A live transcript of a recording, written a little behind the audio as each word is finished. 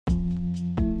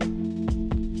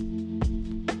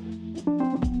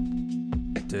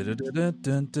Hey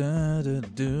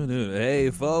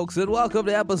folks, and welcome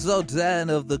to episode 10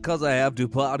 of the Cause I Have To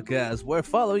podcast, where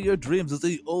following your dreams is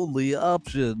the only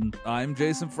option. I'm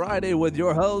Jason Friday with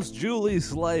your host, Julie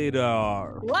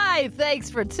Slater. Why, thanks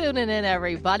for tuning in,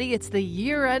 everybody. It's the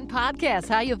year-end podcast.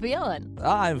 How you feeling?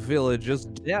 I'm feeling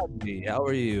just dandy. How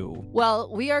are you?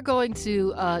 Well, we are going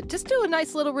to just do a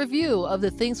nice little review of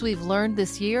the things we've learned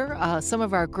this year, some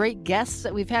of our great guests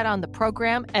that we've had on the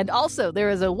program, and also there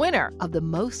is a winner of the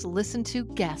most listened to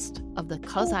guest of the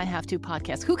Cause I Have To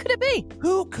podcast. Who could it be?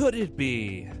 Who could it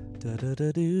be?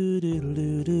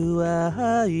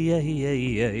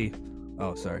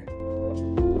 Oh, sorry.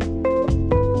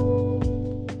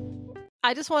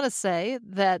 I just want to say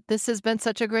that this has been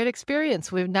such a great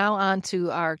experience. We're now on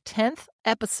to our 10th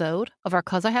episode of our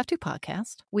Cause I Have To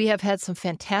podcast. We have had some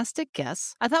fantastic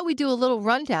guests. I thought we'd do a little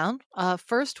rundown.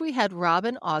 First, we had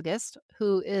Robin August,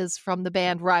 who is from the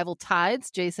band Rival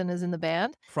Tides. Jason is in the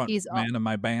band. He's man of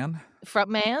my band.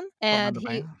 Frontman. And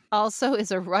he also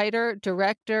is a writer,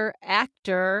 director,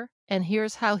 actor. And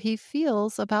here's how he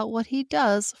feels about what he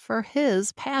does for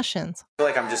his passions. I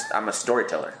feel like I'm a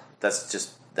storyteller.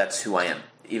 That's who I am.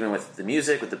 Even with the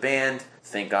music, with the band,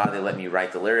 thank God they let me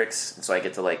write the lyrics, and so I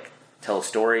get to tell a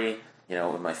story. You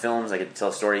know, with my films, I get to tell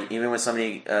a story. Even when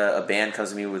a band comes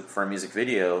to me for a music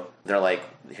video, they're like,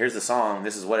 "Here's the song.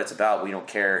 This is what it's about. We don't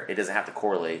care. It doesn't have to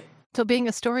correlate." So being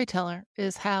a storyteller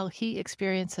is how he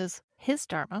experiences his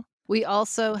dharma. We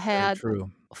also had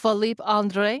Philippe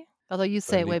Andre, although you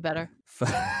say it way better.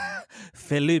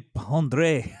 Philippe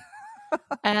Andre.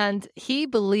 And he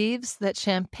believes that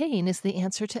champagne is the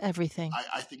answer to everything.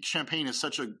 I think champagne is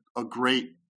such a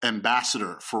great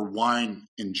ambassador for wine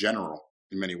in general,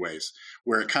 in many ways,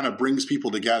 where it kind of brings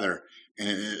people together and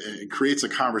it creates a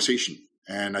conversation.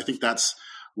 And I think that's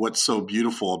what's so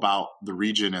beautiful about the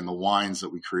region and the wines that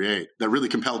we create that really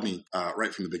compelled me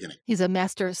right from the beginning. He's a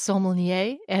master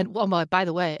sommelier. And by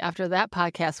the way, after that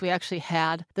podcast, we actually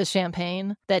had the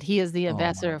champagne that he is the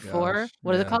ambassador for.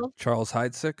 What is it called? Charles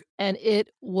Heidsieck. And it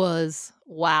was,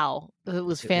 wow. It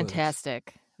was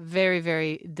fantastic. Very,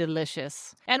 very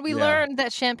delicious. And we learned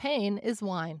that champagne is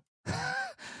wine.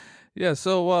 Yeah.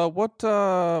 So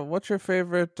what's your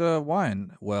favorite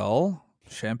wine? Well,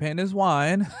 champagne is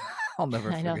wine. I'll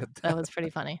never forget that. That was pretty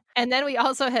funny. And then we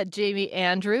also had Jamie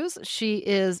Andrews. She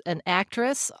is an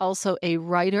actress, also a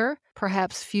writer,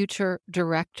 perhaps future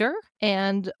director,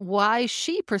 and why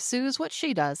she pursues what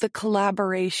she does. The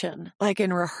collaboration, like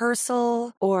in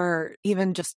rehearsal or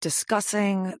even just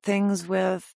discussing things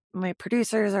with my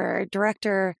producers or our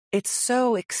director, it's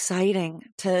so exciting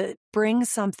to bring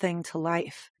something to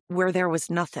life where there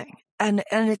was nothing. And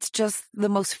it's just the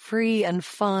most free and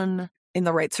fun in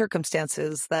the right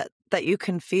circumstances that you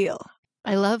can feel.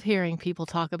 I love hearing people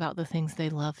talk about the things they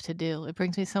love to do. It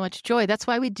brings me so much joy. That's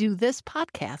why we do this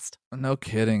podcast. No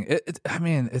kidding.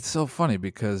 It's so funny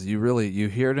because you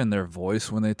hear it in their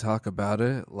voice when they talk about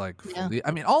it.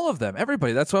 All of them,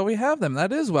 everybody. That's why we have them.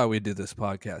 That is why we do this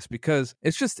podcast, because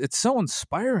it's so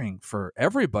inspiring for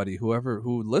everybody,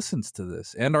 who listens to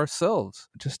this, and ourselves.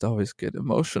 I just always get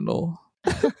emotional.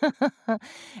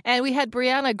 And we had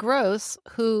Brianna Gross,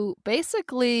 who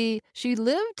basically, she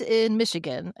lived in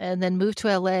Michigan and then moved to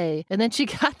LA. And then she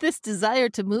got this desire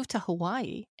to move to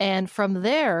Hawaii. And from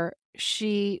there,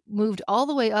 she moved all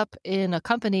the way up in a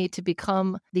company to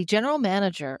become the general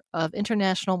manager of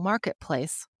International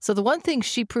Marketplace. So the one thing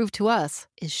she proved to us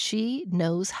is she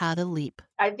knows how to leap.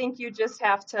 I think you just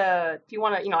have to, if you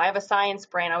want to, I have a science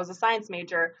brain. I was a science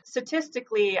major.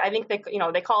 Statistically, I think they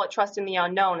call it trust in the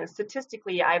unknown. And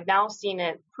statistically, I've now seen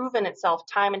it proven itself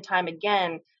time and time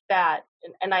again that,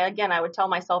 and I would tell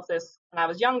myself this when I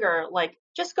was younger,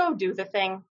 just go do the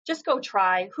thing. Just go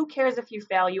try. Who cares if you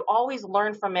fail? You always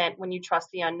learn from it when you trust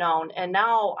the unknown. And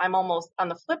now I'm almost, on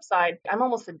the flip side, I'm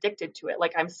almost addicted to it.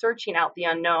 I'm searching out the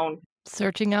unknown.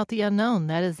 Searching out the unknown.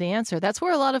 That is the answer. That's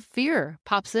where a lot of fear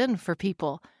pops in for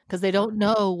people because they don't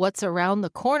know what's around the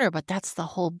corner. But that's the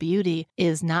whole beauty,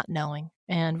 is not knowing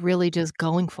and really just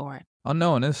going for it.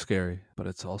 Unknown is scary, but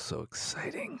it's also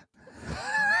exciting.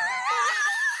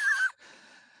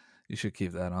 You should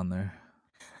keep that on there.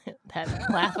 That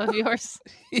laugh of yours?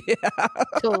 Yeah.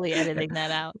 Totally editing that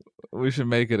out. We should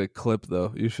make it a clip,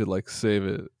 though. You should save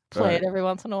it. Play it every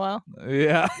once in a while?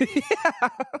 Yeah. Yeah.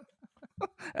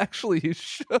 Actually, you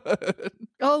should.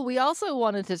 Oh, we also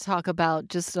wanted to talk about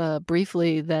just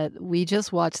briefly that we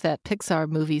just watched that Pixar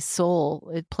movie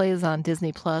Soul. It plays on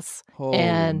Disney Plus,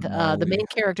 and the main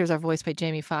characters are voiced by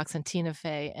Jamie Foxx and Tina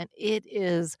Fey. And it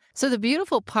is so. The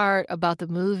beautiful part about the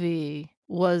movie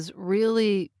was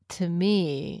really, to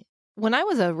me, when I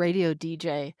was a radio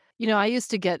DJ, I used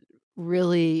to get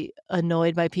really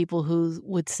annoyed by people who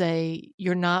would say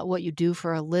you're not what you do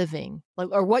for a living,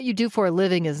 or what you do for a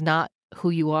living is not who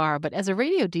you are. But as a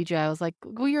radio DJ, I was like,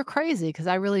 well, you're crazy, because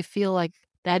I really feel like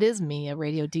that is me, a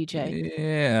radio DJ.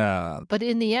 Yeah. But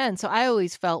in the end, so I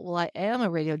always felt, well, I am a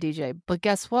radio DJ, but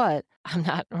guess what? I'm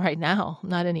not right now,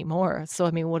 not anymore. So,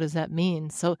 I mean, what does that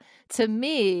mean? So to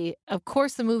me, of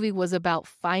course, the movie was about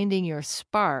finding your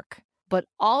spark, but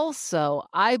also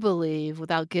I believe,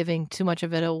 without giving too much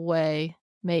of it away,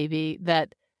 maybe,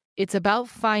 that it's about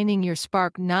finding your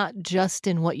spark, not just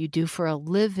in what you do for a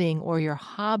living or your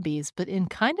hobbies, but in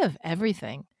kind of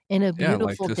everything. In a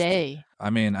beautiful day. I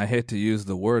mean, I hate to use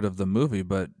the word of the movie,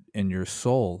 but in your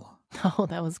soul. Oh,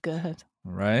 that was good.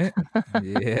 Right?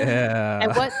 Yeah.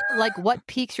 And what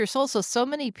piques your soul? So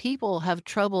many people have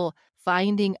trouble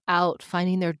finding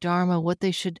their dharma,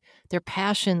 their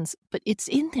passions, but it's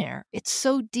in there. It's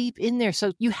so deep in there.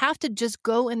 So you have to just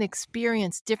go and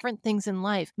experience different things in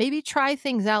life. Maybe try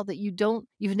things out that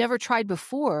you've never tried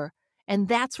before. And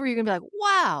that's where you're going to be like,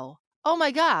 wow, oh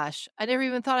my gosh, I never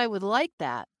even thought I would like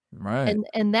that. Right.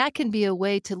 And that can be a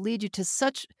way to lead you to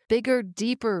such bigger,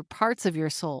 deeper parts of your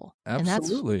soul.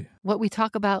 Absolutely. And that's what we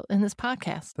talk about in this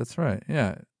podcast. That's right.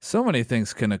 Yeah. So many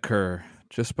things can occur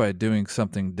just by doing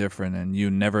something different and you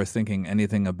never thinking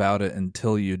anything about it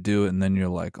until you do it. And then you're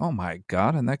like, oh my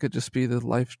God. And that could just be the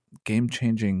life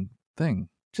game-changing thing.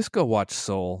 Just go watch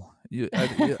Soul. I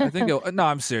think no,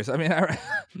 I'm serious. I mean,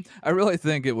 I really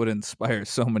think it would inspire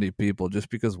so many people just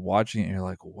because watching it, you're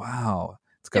like, wow.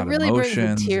 It's got it really emotions.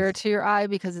 brings a tear to your eye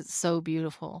because it's so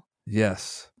beautiful.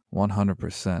 Yes,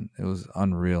 100%. It was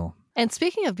unreal. And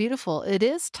speaking of beautiful, it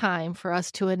is time for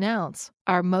us to announce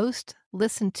our most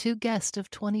listened to guest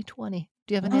of 2020.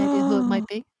 Do you have any idea who it might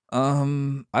be?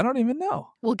 I don't even know.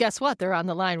 Well, guess what? They're on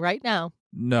the line right now.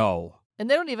 No. And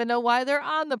they don't even know why they're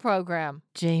on the program.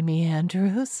 Jamie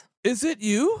Andrews. Is it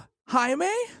you, Jaime?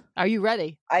 Are you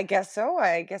ready? I guess so.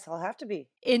 I guess I'll have to be.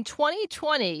 In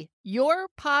 2020, your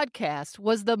podcast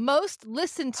was the most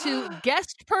listened to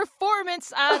guest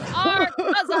performance on our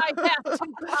Cause I Have To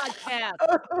podcast.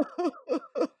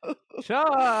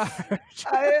 Charge.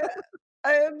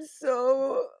 I am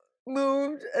so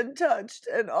moved and touched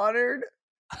and honored.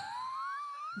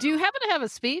 Do you happen to have a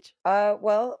speech?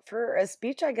 Well, for a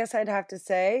speech, I guess I'd have to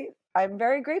say I'm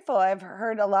very grateful. I've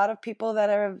heard a lot of people that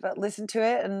have listened to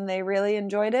it and they really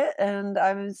enjoyed it. And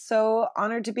I'm so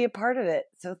honored to be a part of it.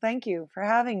 So thank you for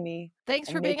having me. Thanks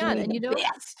for being on. And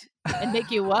best. And make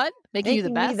you what? Making you the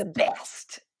best? Me the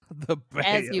best. The best.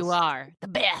 As you are. The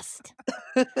best.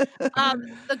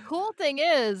 The cool thing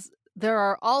is there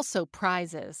are also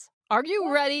prizes. Are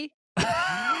you ready?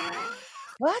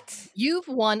 What? You've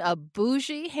won a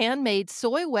bougie handmade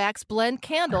soy wax blend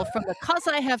candle from the Cause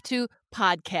I Have To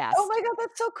podcast. Oh my God,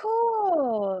 that's so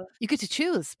cool. You get to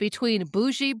choose between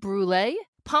bougie brulee,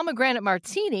 pomegranate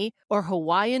martini, or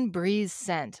Hawaiian breeze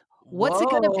scent. What's it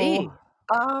going to be?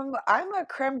 I'm a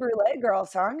creme brulee girl,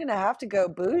 so I'm going to have to go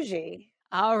bougie.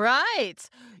 All right.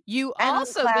 You and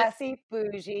also classy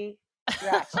bougie.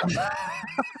 Gotcha.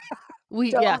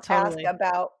 Don't totally. ask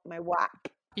about my WAP.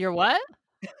 Your what?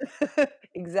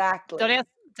 Exactly.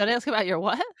 Don't ask about your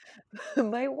what?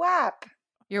 My WAP.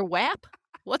 Your WAP?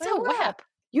 What's a WAP?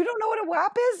 You don't know what a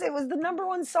WAP is? It was the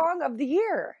 #1 song of the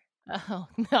year. Oh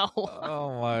no!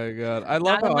 Oh my God! I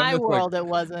love Not in how my world. It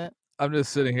wasn't. I'm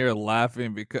just sitting here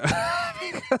laughing because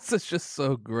it's just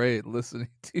so great listening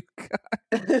to you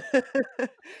guys.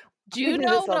 Do you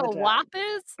know what a WAP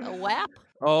is? A WAP?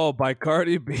 Oh, by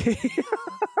Cardi B.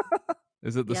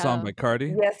 Is it the song by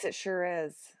Cardi? Yes, it sure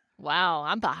is. Wow,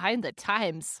 I'm behind the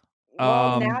times.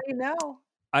 Well, now you know.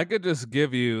 I could just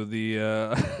give you the.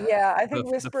 Yeah, I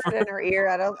think whisper it in her ear.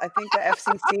 I think the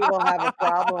FCC will have a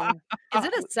problem. Is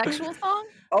it a sexual song?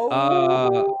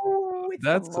 Oh,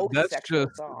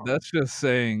 that's just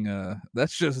saying.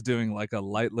 That's just doing like a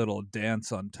light little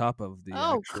dance on top of the.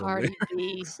 Oh, Cardi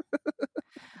B.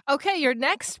 Okay, your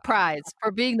next prize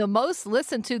for being the most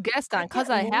listened to guest on Cause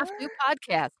I Have To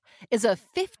podcast is a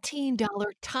 $15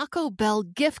 Taco Bell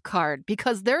gift card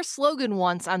because their slogan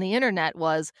once on the internet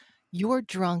was, "You're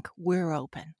drunk, we're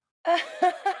open."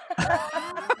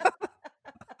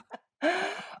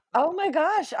 Oh my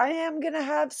gosh, I am going to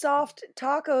have soft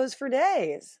tacos for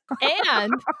days.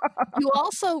 And you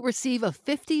also receive a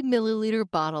 50 milliliter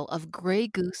bottle of Grey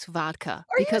Goose vodka.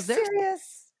 Are you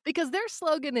serious? Because their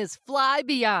slogan is fly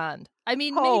beyond. I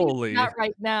mean, maybe not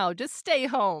right now, just stay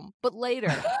home, but later,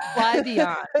 fly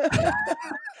beyond.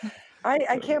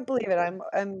 I can't believe it.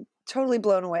 I'm totally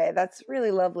blown away. That's really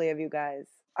lovely of you guys.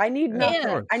 I need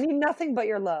nothing. I need nothing but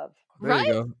your love. There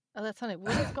you go. Oh, that's funny.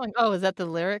 What is going? Oh, is that the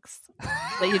lyrics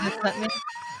that you just sent me?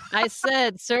 I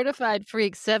said certified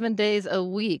freak 7 days a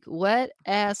week. Wet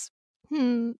ass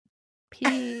pee.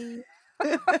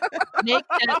 Make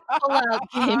that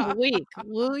pull-out game weak.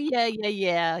 Woo, yeah. You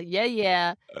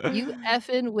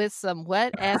effing with some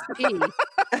wet ass pee.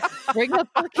 Bring a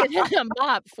bucket and a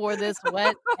mop for this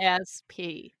wet ass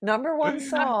pee. Number one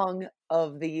song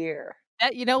of the year.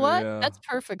 You know what? Yeah. That's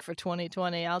perfect for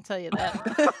 2020. I'll tell you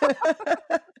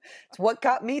that. It's what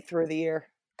got me through the year.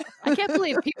 I can't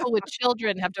believe people with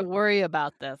children have to worry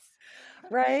about this.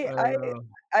 Right?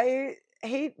 I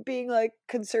hate being like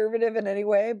conservative in any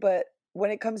way, but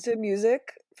when it comes to music,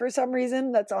 for some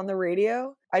reason that's on the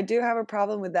radio, I do have a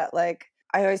problem with that. Like,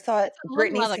 I always thought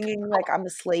Britney singing like "I'm a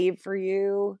slave for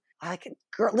you," like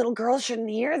little girls shouldn't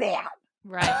hear that.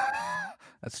 Right.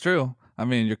 That's true. I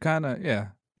mean, you're kind of,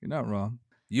 you're not wrong.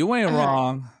 You ain't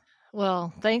wrong.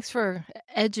 Well, thanks for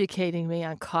educating me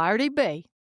on Cardi B.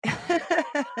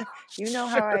 You know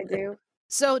how I do.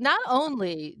 So not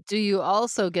only do you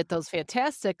also get those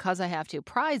fantastic Cause I Have To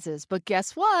prizes, but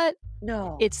guess what?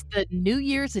 No. It's the New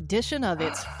Year's edition of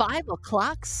It's 5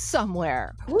 o'clock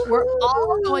somewhere. Woo-hoo. We're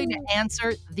all going to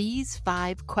answer these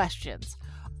 5 questions.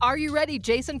 Are you ready,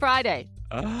 Jason Friday?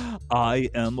 I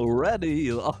am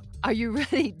ready. Are you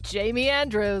ready, Jamie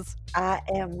Andrews? I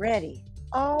am ready.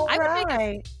 All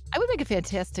right. I would make a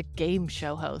fantastic game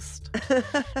show host.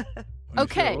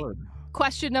 Okay.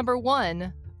 Question number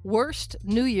 1. Worst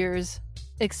New Year's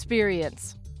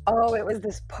experience. Oh, it was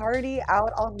this party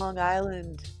out on Long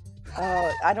Island.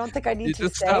 Oh, I don't think I need to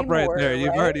just say stop right more, there. You've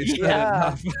right? already said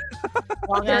enough.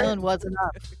 Long Island was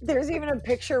enough. There's even a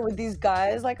picture with these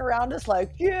guys like around us,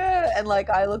 like, yeah, and like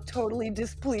I look totally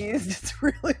displeased. It's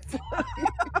really funny.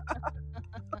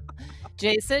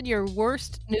 Jason, your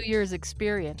worst New Year's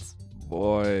experience.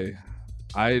 Boy,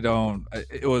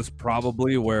 it was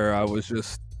probably where I was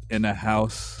just in a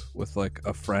house with like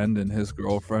a friend and his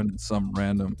girlfriend and some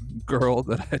random girl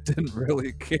that I didn't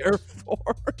really care for.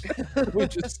 We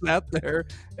just sat there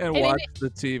and watched the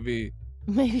TV.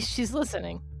 Maybe she's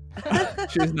listening.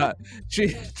 She's not.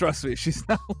 Trust me, she's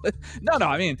not. No.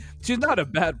 I mean, she's not a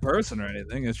bad person or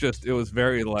anything. It's just it was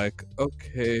very like,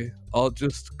 okay, I'll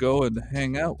just go and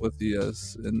hang out with you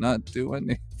and not do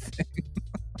anything.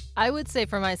 I would say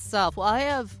for myself, well, I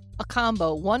have a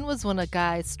combo. One was when a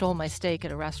guy stole my steak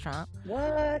at a restaurant.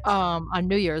 What? On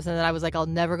New Year's, and then I was like, I'll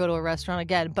never go to a restaurant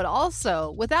again. But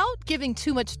also, without giving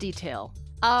too much detail,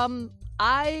 should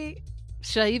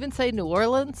I even say New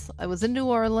Orleans? I was in New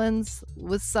Orleans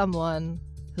with someone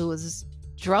who was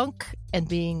drunk and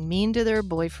being mean to their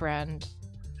boyfriend.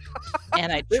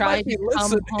 And I tried to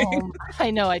come home. I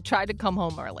know, I tried to come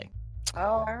home early.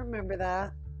 Oh, I remember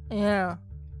that. Yeah.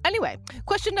 Anyway,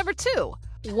 question number 2.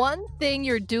 One thing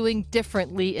you're doing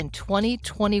differently in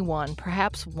 2021,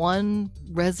 perhaps one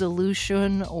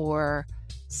resolution or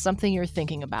something you're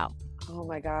thinking about. Oh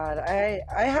my God, I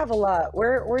have a lot.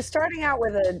 We're starting out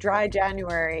with a dry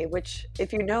January, which,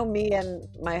 if you know me and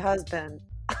my husband,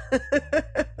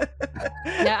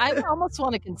 yeah, I almost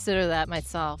want to consider that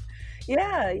myself.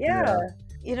 Yeah.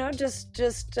 You know,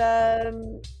 just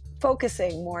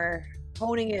focusing more,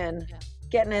 honing in,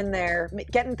 getting in there,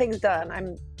 getting things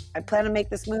done. I plan to make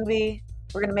this movie.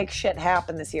 We're gonna make shit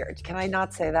happen this year. Can I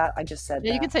not say that? I just said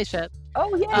that. You can say shit.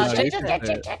 Oh yeah, shit.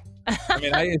 I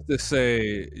mean, I used to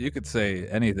say, you could say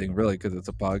anything really because it's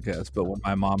a podcast, but when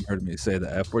my mom heard me say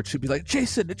the F word, she'd be like,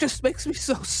 Jason, it just makes me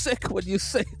so sick when you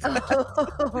say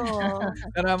that.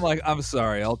 And I'm like, I'm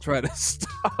sorry, I'll try to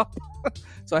stop.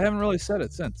 So I haven't really said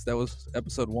it since. That was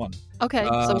episode 1. Okay,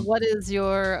 so what is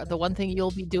the one thing you'll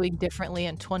be doing differently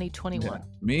in 2021? Yeah.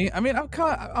 Me? I mean,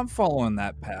 I'm following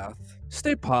that path.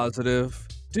 Stay positive,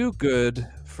 do good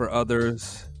for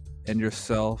others and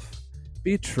yourself,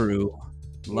 be true.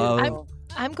 Love.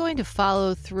 I'm going to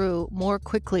follow through more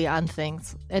quickly on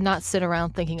things and not sit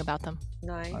around thinking about them.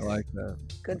 Nice. I like that.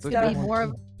 Good That's stuff.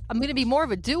 I'm going to be more of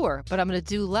a doer, but I'm going to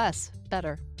do less,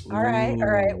 better. All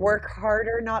right. Work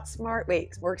harder, not smart.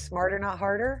 Wait, work smarter, not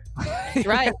harder.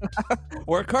 Right.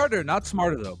 Work harder, not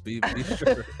smarter though. Be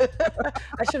sure.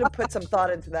 I should have put some thought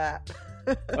into that.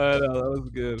 I know, that was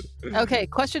good. Okay,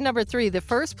 question number 3. The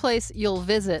first place you'll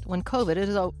visit when COVID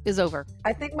is over.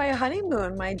 I think my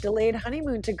honeymoon, my delayed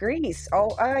honeymoon to Greece.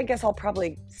 Oh, I guess I'll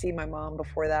probably see my mom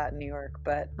before that in New York,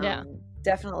 but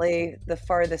definitely the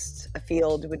farthest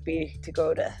afield would be to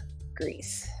go to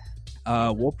Greece.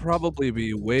 We'll probably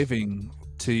be waving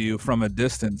to you from a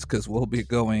distance because we'll be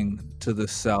going to the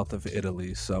south of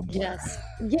Italy somewhere. Yes.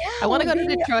 Yeah. I want to go to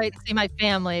Detroit and see my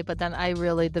family, but then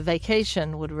the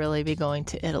vacation would really be going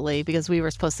to Italy because we were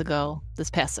supposed to go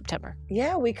this past September.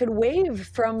 Yeah, we could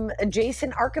wave from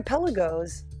adjacent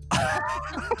archipelagos.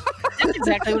 Didn't That's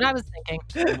exactly what I was thinking.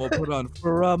 And we'll put on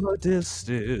From a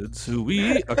Distance.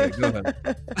 Okay, go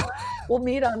ahead. We'll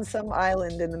meet on some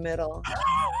island in the middle.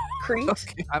 Crete?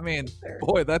 Okay, I mean,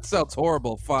 boy, that sounds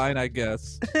horrible. Fine, I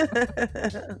guess.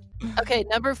 Okay,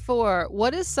 number 4.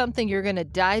 What is something you're going to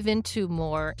dive into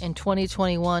more in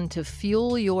 2021 to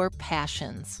fuel your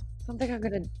passions? Something I'm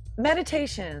going to...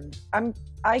 Meditation.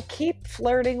 I keep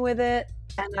flirting with it,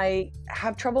 and I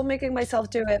have trouble making myself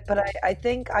do it, but I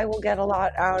think I will get a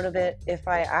lot out of it if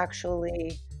I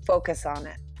actually focus on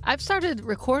it. I've started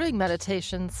recording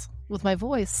meditations with my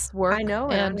voice work. I know,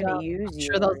 and I'm going to use I'm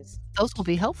sure those will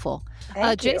be helpful.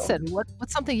 Jason,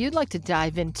 what's something you'd like to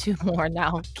dive into more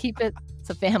now? It's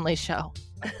a family show.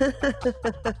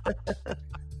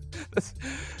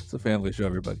 It's a family show,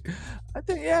 everybody. I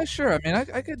think, yeah, sure. I mean,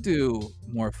 I could do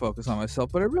more focus on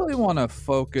myself, but I really want to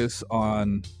focus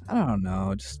on, I don't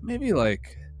know, just maybe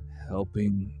like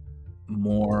helping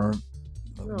more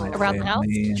around the house,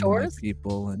 chores,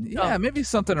 people, and maybe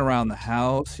something around the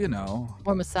house.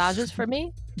 More massages for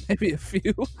me. Maybe a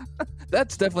few.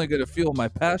 That's definitely going to fuel my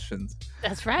passions.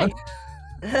 That's right.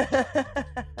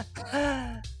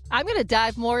 I'm going to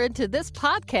dive more into this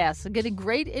podcast and getting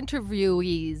great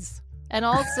interviewees, and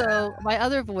also my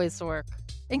other voice work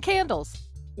and candles.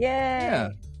 Yay!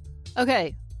 Yeah.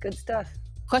 Okay. Good stuff.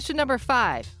 Question number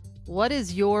 5. What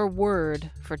is your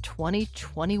word for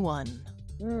 2021?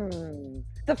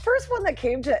 The first one that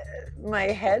came to my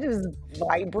head is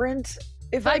vibrant.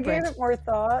 If I gave it more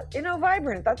thought,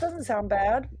 vibrant. That doesn't sound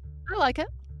bad. I like it.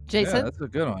 Jason? Yeah, that's a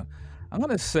good one. I'm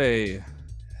going to say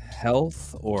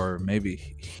health or maybe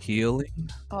healing.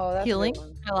 Oh, that's healing. A good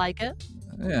one. I like it.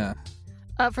 Yeah.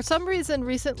 For some reason,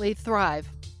 recently, thrive.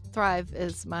 Thrive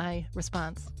is my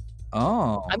response.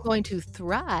 Oh. I'm going to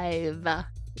thrive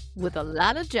with a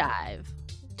lot of jive.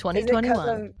 2021. Is it because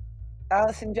of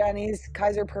Alice and Janney's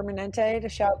Kaiser Permanente to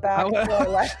shout back to our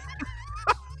life?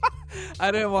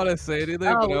 I didn't want to say anything.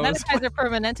 Oh, that's a Kaiser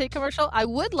Permanente commercial. I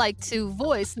would like to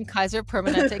voice some Kaiser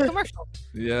Permanente commercial.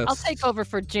 Yes. I'll take over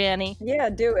for Janny. Yeah,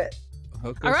 do it.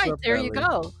 All right, there you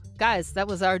go. Guys, that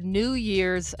was our New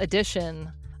Year's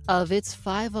edition of It's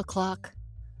 5 o'clock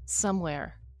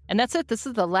somewhere. And that's it. This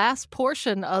is the last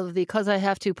portion of the 'Cause I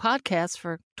Have to podcast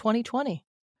for 2020.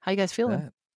 How you guys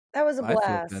feeling? That was a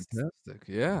blast. I feel fantastic.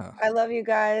 Yeah. I love you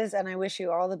guys, and I wish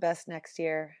you all the best next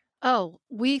year. Oh,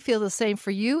 we feel the same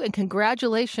for you, and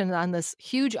congratulations on this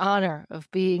huge honor of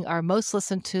being our most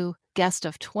listened to guest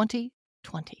of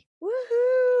 2020.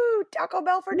 Woohoo! Taco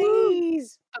Bell for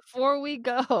days! Before we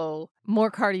go, more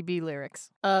Cardi B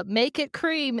lyrics. Make it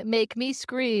cream, make me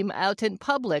scream, out in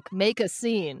public, make a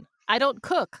scene. I don't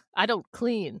cook, I don't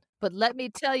clean, but let me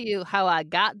tell you how I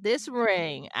got this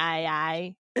ring,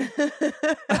 I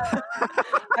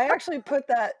actually put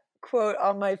that quote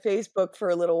on my Facebook for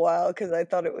a little while because I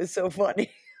thought it was so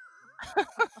funny.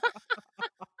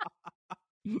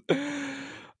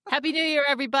 Happy New Year,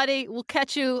 everybody. We'll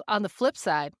catch you on the flip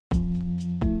side.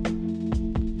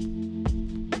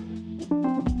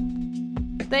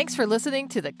 Thanks for listening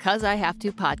to the 'Cause I Have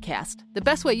to podcast. The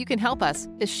best way you can help us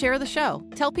is share the show.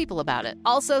 Tell people about it.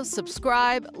 Also,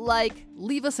 subscribe,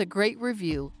 leave us a great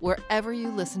review wherever you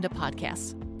listen to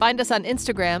podcasts. Find us on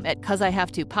Instagram at 'Cause I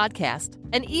Have to podcast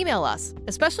and email us,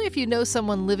 especially if you know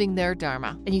someone living their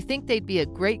Dharma and you think they'd be a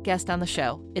great guest on the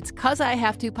show. It's 'Cause I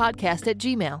Have to podcast at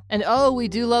Gmail. And we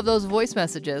do love those voice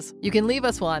messages. You can leave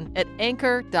us one at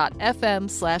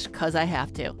anchor.fm/'cause I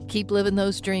have to. Keep living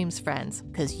those dreams, friends,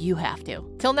 'cause you have to.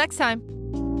 Till next time.